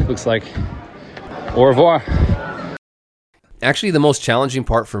time, looks like. Au revoir. Actually, the most challenging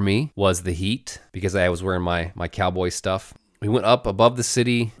part for me was the heat because I was wearing my cowboy stuff. We went up above the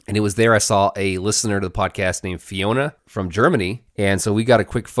city, and it was there I saw a listener to the podcast named Fiona from Germany. And so we got a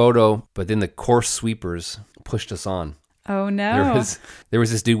quick photo, but then the course sweepers pushed us on. Oh, no. There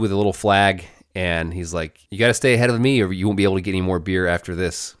was this dude with a little flag, and he's like, you got to stay ahead of me or you won't be able to get any more beer after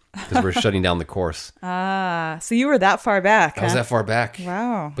this because we're shutting down the course. Ah, so you were that far back, I was that far back.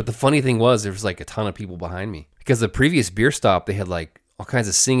 Wow. But the funny thing was there was like a ton of people behind me because the previous beer stop, they had like all kinds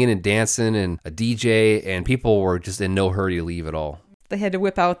of singing and dancing and a DJ, and people were just in no hurry to leave at all. They had to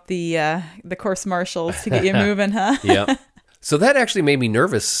whip out the course marshals to get you moving, huh? Yeah. So that actually made me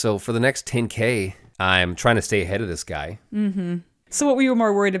nervous. So for the next 10K, I'm trying to stay ahead of this guy. Mm-hmm. So what were you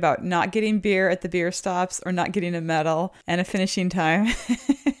more worried about? Not getting beer at the beer stops or not getting a medal and a finishing time?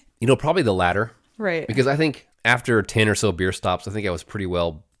 Probably the latter. Right. Because I think after 10 or so beer stops, I think I was pretty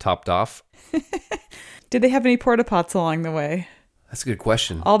well topped off. Did they have any porta pots along the way? That's a good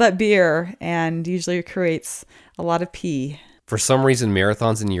question. All that beer and usually creates a lot of pee. For some reason,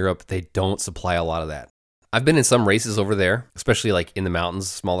 marathons in Europe, they don't supply a lot of that. I've been in some races over there, especially like in the mountains,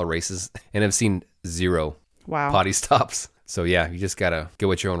 smaller races, and I've seen zero potty stops. So yeah, you just got to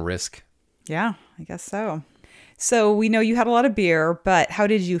go at your own risk. Yeah, I guess so. So we know you had a lot of beer, but how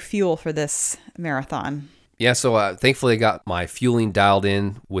did you fuel for this marathon? Yeah, so thankfully I got my fueling dialed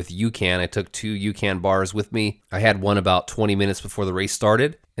in with UCAN. I took 2 UCAN bars with me. I had one about 20 minutes before the race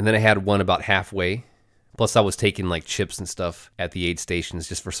started, and then I had one about halfway. Plus, I was taking like chips and stuff at the aid stations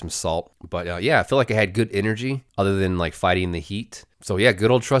just for some salt. But yeah, I feel like I had good energy other than like fighting the heat. So yeah,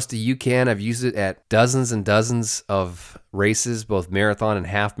 good old trusty UCAN. I've used it at dozens and dozens of races, both marathon and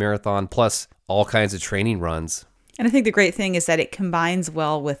half marathon, plus all kinds of training runs. And I think the great thing is that it combines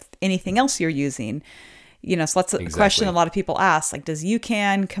well with anything else you're using. So that's a question a lot of people ask, like, does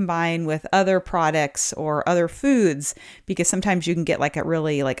UCAN combine with other products or other foods? Because sometimes you can get like a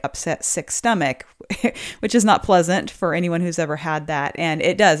really like upset, sick stomach, which is not pleasant for anyone who's ever had that. And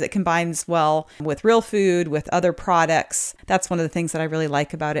it does. It combines well with real food, with other products. That's one of the things that I really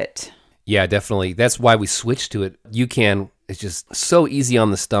like about it. Yeah, definitely. That's why we switched to it. UCAN is just so easy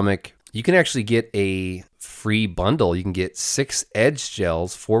on the stomach. You can actually get a free bundle. You can get 6 Edge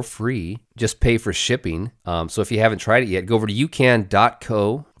gels for free. Just pay for shipping. So if you haven't tried it yet, go over to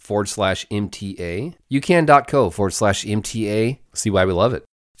ucan.co/MTA. ucan.co/MTA. See why we love it.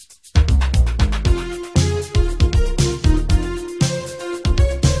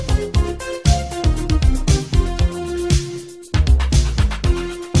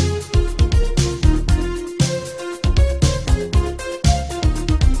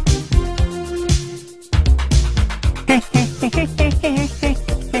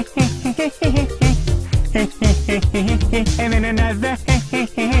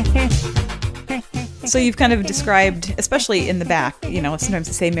 So you've kind of described, especially in the back, sometimes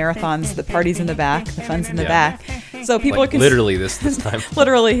they say marathons, the party's in the back, the fun's in the back. So people like are literally this time.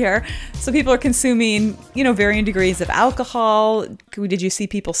 Literally here. So people are consuming, varying degrees of alcohol. Did you see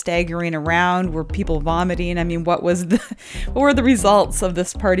people staggering around? Were people vomiting? I mean, what were the results of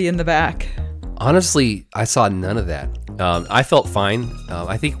this party in the back? Honestly, I saw none of that. I felt fine.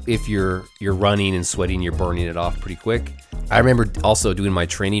 I think if you're running and sweating, you're burning it off pretty quick. I remember also doing my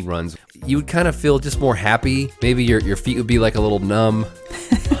training runs. You would kind of feel just more happy. Maybe your feet would be like a little numb.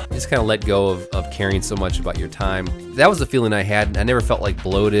 Just kind of let go of caring so much about your time. That was the feeling I had. I never felt like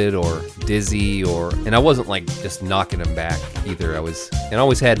bloated or dizzy and I wasn't like just knocking them back either. I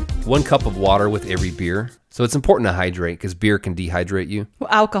always had 1 cup of water with every beer. So it's important to hydrate because beer can dehydrate you. Well,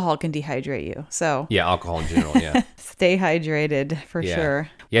 alcohol can dehydrate you. So yeah, alcohol in general, yeah. Stay hydrated for sure.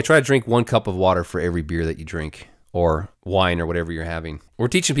 Yeah, try to drink 1 cup of water for every beer that you drink or wine or whatever you're having. We're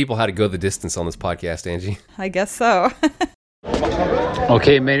teaching people how to go the distance on this podcast, Angie. I guess so.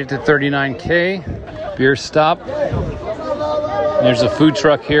 Okay, made it to 39K. Beer stop. There's a food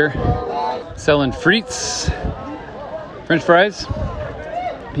truck here selling frites, French fries.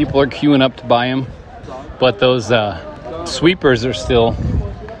 People are queuing up to buy them, but those sweepers are still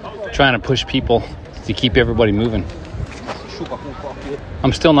trying to push people to keep everybody moving.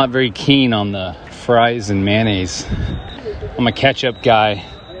 I'm still not very keen on the fries and mayonnaise. I'm a ketchup guy.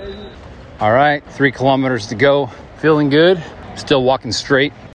 All right, 3 kilometers to go. Feeling good. Still walking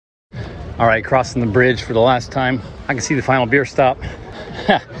straight. All right, crossing the bridge for the last time. I can see the final beer stop.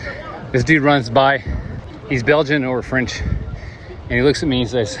 This dude runs by. He's Belgian or French. And he looks at me and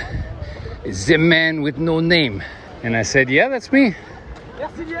says, "Is the man with no name?" And I said, "Yeah, that's me.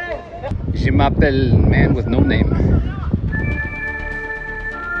 Je m'appelle man with no name."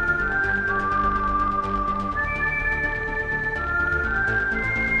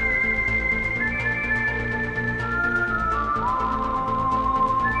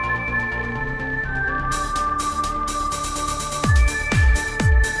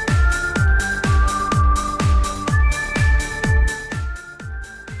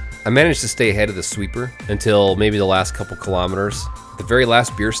 I managed to stay ahead of the sweeper until maybe the last couple kilometers. The very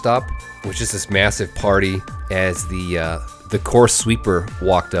last beer stop, which is this massive party, as the course sweeper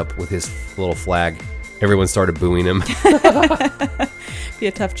walked up with his little flag. Everyone started booing him. Be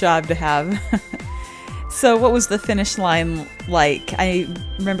a tough job to have. So what was the finish line like? I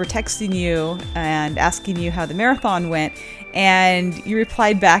remember texting you and asking you how the marathon went, and you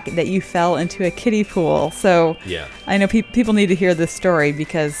replied back that you fell into a kiddie pool. So Yeah. I know people need to hear this story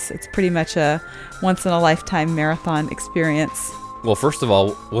because it's pretty much a once-in-a-lifetime marathon experience. Well, first of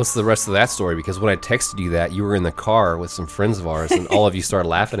all, what's the rest of that story? Because when I texted you that, you were in the car with some friends of ours, and all of you started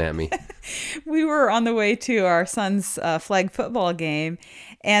laughing at me. We were on the way to our son's flag football game,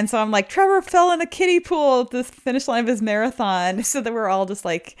 and so I'm like, Trevor fell in a kiddie pool at the finish line of his marathon. So that we're all just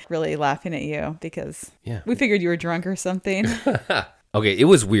like really laughing at you because we figured you were drunk or something. Okay, it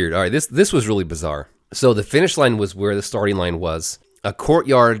was weird. All right, this was really bizarre. So the finish line was where the starting line was, a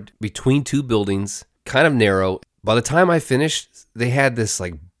courtyard between two buildings, kind of narrow. By the time I finished, they had this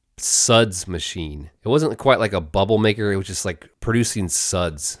like suds machine. It wasn't quite like a bubble maker. It was just like producing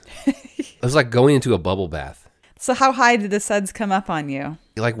suds. It was like going into a bubble bath. So how high did the suds come up on you?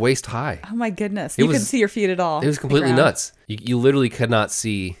 Like waist high. Oh my goodness. You couldn't see your feet at all. It was completely nuts. You literally could not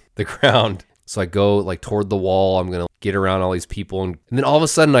see the ground. So I go like toward the wall. I'm going to get around all these people. And then all of a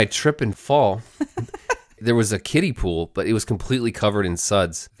sudden I trip and fall. There was a kiddie pool, but it was completely covered in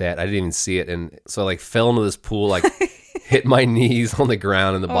suds that I didn't even see it. And so I like fell into this pool, like hit my knees on the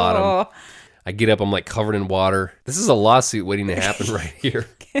ground in the bottom. Oh. I get up, I'm like covered in water. This is a lawsuit waiting to happen right here.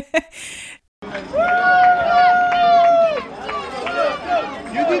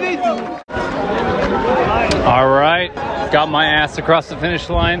 All right, got my ass across the finish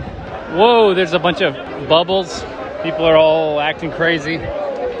line. Whoa, there's a bunch of bubbles. People are all acting crazy.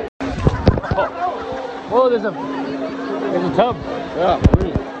 Whoa, there's a tub.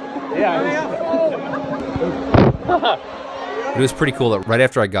 Yeah, really. It was pretty cool that right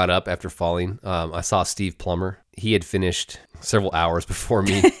after I got up after falling, I saw Steve Plummer. He had finished several hours before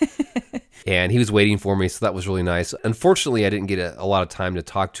me. And he was waiting for me, so that was really nice. Unfortunately, I didn't get a lot of time to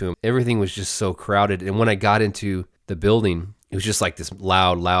talk to him. Everything was just so crowded. And when I got into the building, it was just like this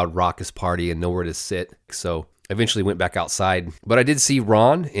loud, raucous party and nowhere to sit. So I eventually went back outside. But I did see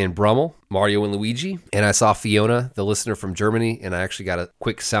Ron and Brummel, Mario and Luigi. And I saw Fiona, the listener from Germany. And I actually got a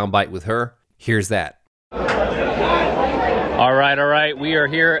quick soundbite with her. Here's that. All right. We are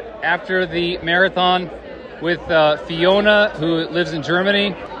here after the marathon with Fiona, who lives in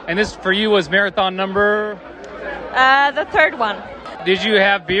Germany. And this for you was marathon number? The third one. Did you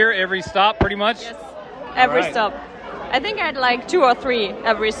have beer every stop pretty much? Yes, every stop. I think I had like 2 or 3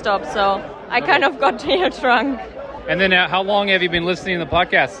 every stop, so I kind of got drunk. And then how long have you been listening to the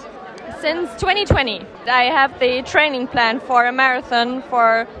podcast? Since 2020. I have the training plan for a marathon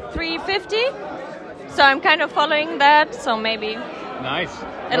for 350, so I'm kind of following that, so maybe. Nice.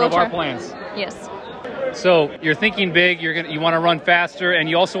 One of our plans. Yes. So you're thinking big, you want to run faster, and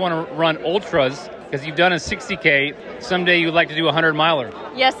you also want to run ultras, because you've done a 60K. Someday you'd like to do a 100-miler.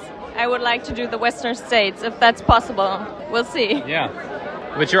 Yes, I would like to do the Western States, if that's possible. We'll see. Yeah.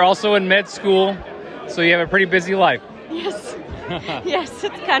 But you're also in med school, so you have a pretty busy life. Yes. Yes,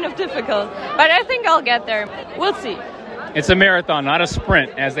 it's kind of difficult. But I think I'll get there. We'll see. It's a marathon, not a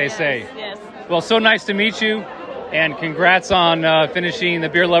sprint, as they say. Yes. Well, so nice to meet you, and congrats on finishing the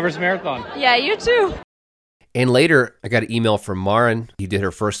Beer Lovers Marathon. Yeah, you too. And later, I got an email from Maren. He did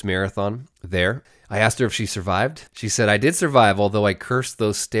her first marathon there. I asked her if she survived. She said, I did survive, although I cursed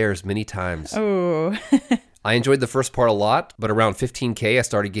those stairs many times. Oh. I enjoyed the first part a lot, but around 15K, I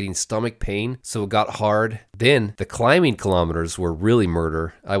started getting stomach pain, so it got hard. Then the climbing kilometers were really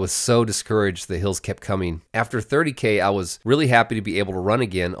murder. I was so discouraged the hills kept coming. After 30K, I was really happy to be able to run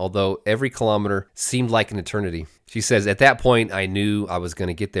again, although every kilometer seemed like an eternity. She says, at that point, I knew I was going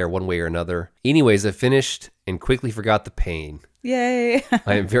to get there one way or another. Anyways, I finished and quickly forgot the pain. Yay.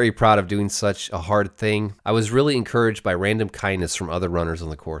 I am very proud of doing such a hard thing. I was really encouraged by random kindness from other runners on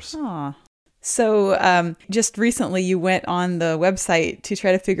the course. Aw. So just recently you went on the website to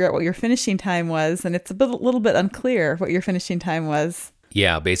try to figure out what your finishing time was, and it's a little bit unclear what your finishing time was.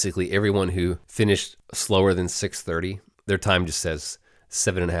 Yeah, basically everyone who finished slower than 6:30, their time just says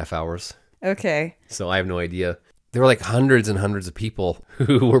 7.5 hours. Okay. So I have no idea. There were like hundreds and hundreds of people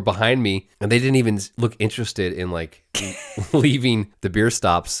who were behind me, and they didn't even look interested in like leaving the beer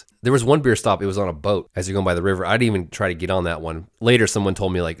stops. There was one beer stop, it was on a boat as you're going by the river. I didn't even try to get on that one. Later, someone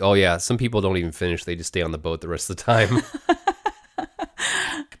told me like, oh yeah, some people don't even finish. They just stay on the boat the rest of the time.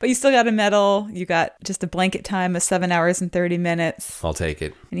 But you still got a medal. You got just a blanket time of 7 hours and 30 minutes. I'll take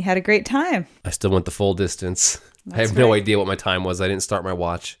it. And you had a great time. I still went the full distance. That's I have no idea what my time was. I didn't start my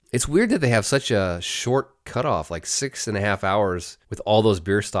watch. It's weird that they have such a short cutoff, like 6.5 hours with all those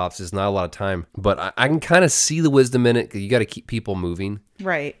beer stops is not a lot of time. But I can kind of see the wisdom in it because you got to keep people moving.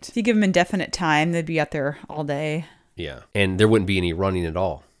 Right. If you give them indefinite time, they'd be out there all day. Yeah. And there wouldn't be any running at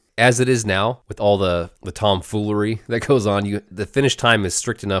all. as it is now, with all the tomfoolery that goes on, the finish time is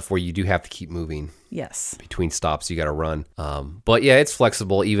strict enough where you do have to keep moving. Yes. Between stops, you got to run. But yeah, it's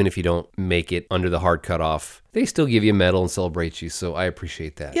flexible. Even if you don't make it under the hard cutoff, they still give you a medal and celebrate you. So I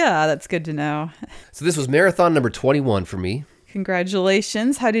appreciate that. Yeah, that's good to know. So this was marathon number 21 for me.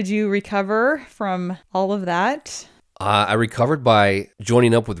 Congratulations. How did you recover from all of that? I recovered by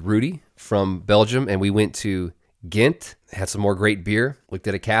joining up with Rudy from Belgium, and we went to Ghent, had some more great beer, looked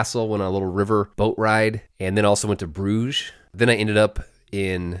at a castle, went on a little river boat ride, and then also went to Bruges. Then I ended up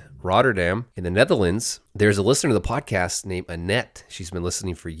in Rotterdam in the Netherlands. There's a listener to the podcast named Annette. She's been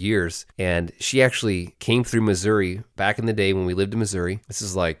listening for years, and she actually came through Missouri back in the day when we lived in Missouri. This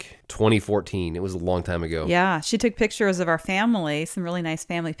is like 2014. It was a long time ago. Yeah, she took pictures of our family, some really nice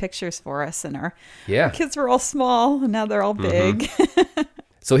family pictures for us, and our kids were all small, and now they're all big.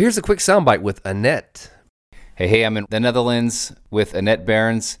 So here's a quick soundbite with Annette. Hey, I'm in the Netherlands with Annette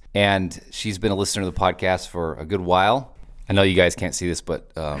Behrens, and she's been a listener to the podcast for a good while. I know you guys can't see this,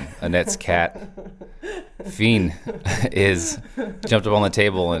 but Annette's cat, Fiend, is jumped up on the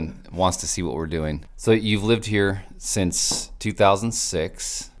table and wants to see what we're doing. So you've lived here since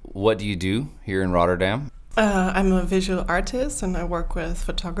 2006. What do you do here in Rotterdam? I'm a visual artist, and I work with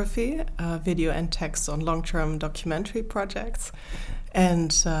photography, video and text on long-term documentary projects.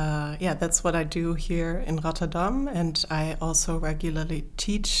 And that's what I do here in Rotterdam. And I also regularly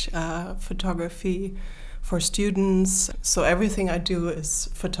teach photography for students. So everything I do is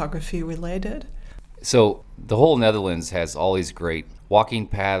photography related. So the whole Netherlands has all these great walking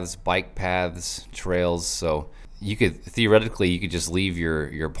paths, bike paths, trails. So you could just leave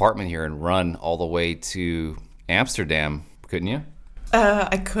your apartment here and run all the way to Amsterdam, couldn't you?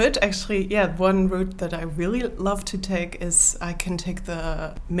 I could actually, one route that I really love to take is I can take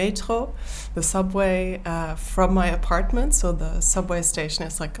the metro, the subway from my apartment. So the subway station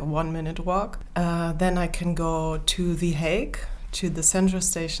is like a 1-minute walk. Then I can go to The Hague, to the central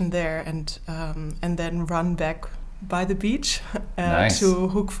station there, and then run back by the beach to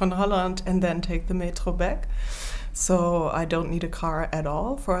Hoek van Holland, and then take the metro back. So I don't need a car at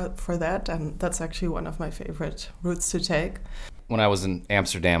all for that, and that's actually one of my favorite routes to take. When I was in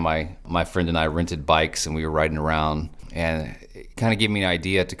Amsterdam, my friend and I rented bikes, and we were riding around, and it kind of gave me an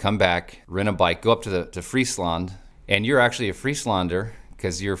idea to come back, rent a bike, go up to Friesland. And you're actually a Frieslander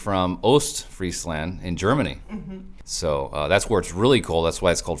because you're from Ostfriesland in Germany. Mm-hmm. So that's where it's really cold. That's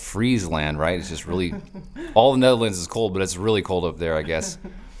why it's called Friesland, right? It's just really, all the Netherlands is cold, but it's really cold up there, I guess.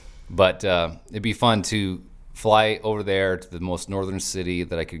 But it'd be fun to fly over there to the most northern city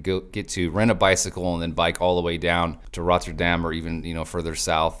that I could get to, rent a bicycle, and then bike all the way down to Rotterdam, or even further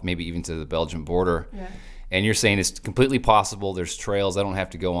south, maybe even to the Belgian border. Yeah. And you're saying it's completely possible. There's trails. I don't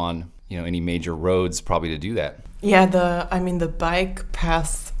have to go on any major roads probably to do that. Yeah, the bike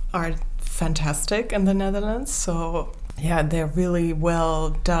paths are fantastic in the Netherlands. So yeah, they're really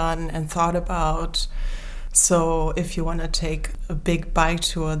well done and thought about. So if you want to take a big bike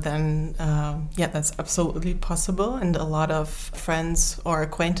tour, then that's absolutely possible. And a lot of friends or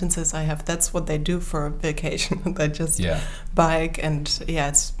acquaintances I have, that's what they do for a vacation. They just bike, and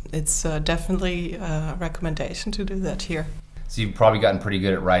it's definitely a recommendation to do that here. So you've probably gotten pretty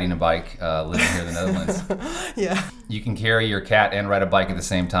good at riding a bike living here in the Netherlands. Yeah. You can carry your cat and ride a bike at the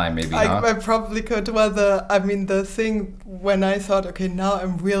same time, maybe, huh? I probably could. Well, the thing when I thought, okay, now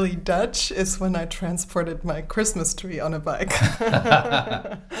I'm really Dutch, is when I transported my Christmas tree on a bike.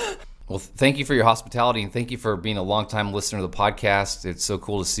 Well, thank you for your hospitality, and thank you for being a longtime listener to the podcast. It's so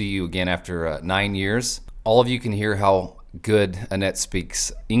cool to see you again after 9 years. All of you can hear how good Annette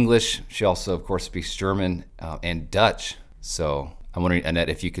speaks English. She also, of course, speaks German and Dutch. So I'm wondering, Annette,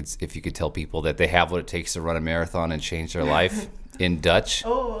 if you could tell people that they have what it takes to run a marathon and change their life in Dutch.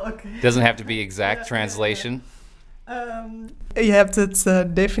 Oh, okay. Doesn't have to be exact translation. Je hebt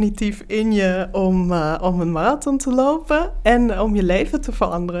het definitief in je om een marathon te lopen en om je leven te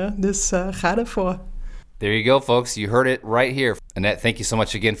veranderen. Dus ga ervoor. There you go, folks. You heard it right here. Annette, thank you so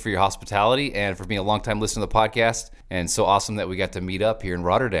much again for your hospitality and for being a long-time listener to the podcast. And so awesome that we got to meet up here in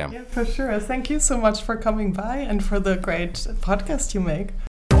Rotterdam. Yeah, for sure. Thank you so much for coming by and for the great podcast you make.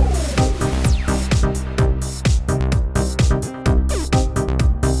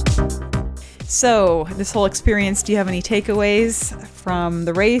 So, this whole experience, do you have any takeaways from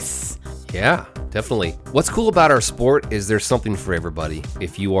the race? Yeah, definitely. What's cool about our sport is there's something for everybody.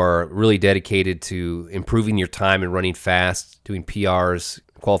 If you are really dedicated to improving your time and running fast, doing PRs,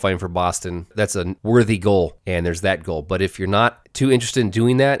 qualifying for Boston, that's a worthy goal, and there's that goal. But if you're not too interested in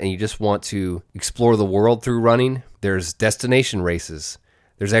doing that and you just want to explore the world through running, there's destination races.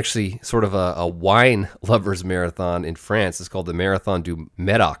 There's actually sort of a wine lovers marathon in France. It's called the Marathon du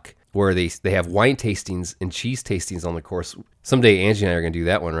Médoc, where they have wine tastings and cheese tastings on the course. Someday Angie and I are going to do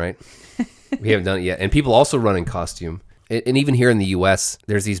that one, right? We haven't done it yet. And people also run in costume. And even here in the U.S.,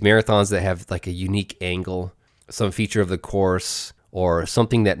 there's these marathons that have like a unique angle, some feature of the course, or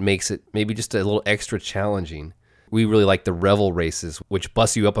something that makes it maybe just a little extra challenging. We really like the Revel races, which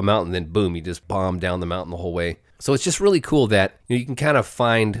bust you up a mountain, then boom, you just bomb down the mountain the whole way. So it's just really cool that you can kind of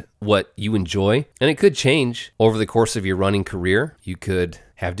find what you enjoy, and it could change over the course of your running career. You could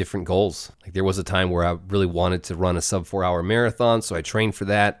have different goals. Like there was a time where I really wanted to run a sub 4-hour marathon, so I trained for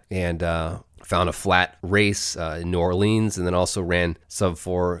that and found a flat race in New Orleans, and then also ran sub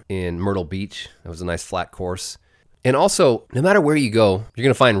 4 in Myrtle Beach. That was a nice flat course. And also, no matter where you go, you're going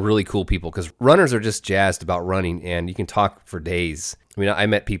to find really cool people because runners are just jazzed about running, and you can talk for days. I mean, I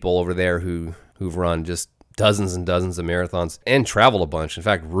met people over there who've run just dozens and dozens of marathons and traveled a bunch. In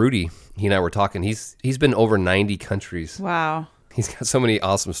fact, Rudy, he and I were talking, he's been over 90 countries. Wow. He's got so many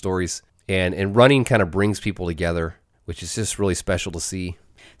awesome stories. And running kind of brings people together, which is just really special to see.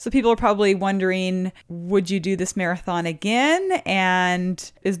 So people are probably wondering, would you do this marathon again?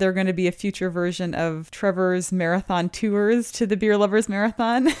 And is there going to be a future version of Trevor's marathon tours to the Beer Lovers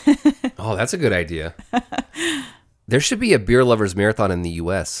Marathon? Oh, that's a good idea. There should be a Beer Lovers Marathon in the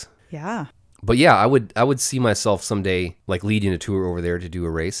U.S. Yeah. But yeah, I would see myself someday like leading a tour over there to do a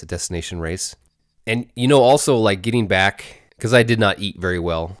race, a destination race. And, also like getting back, because I did not eat very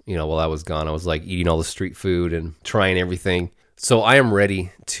well, while I was gone. I was like eating all the street food and trying everything. So I am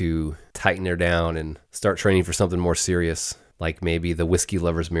ready to tighten her down and start training for something more serious, like maybe the Whiskey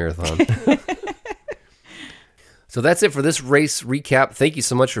Lovers Marathon. So that's it for this race recap. Thank you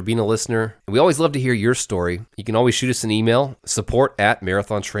so much for being a listener. We always love to hear your story. You can always shoot us an email,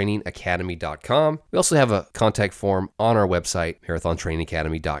 support@marathontrainingacademy.com. We also have a contact form on our website,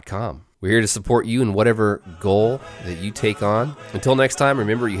 marathontrainingacademy.com. We're here to support you in whatever goal that you take on. Until next time,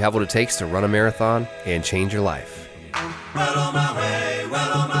 remember you have what it takes to run a marathon and change your life. Right on my way.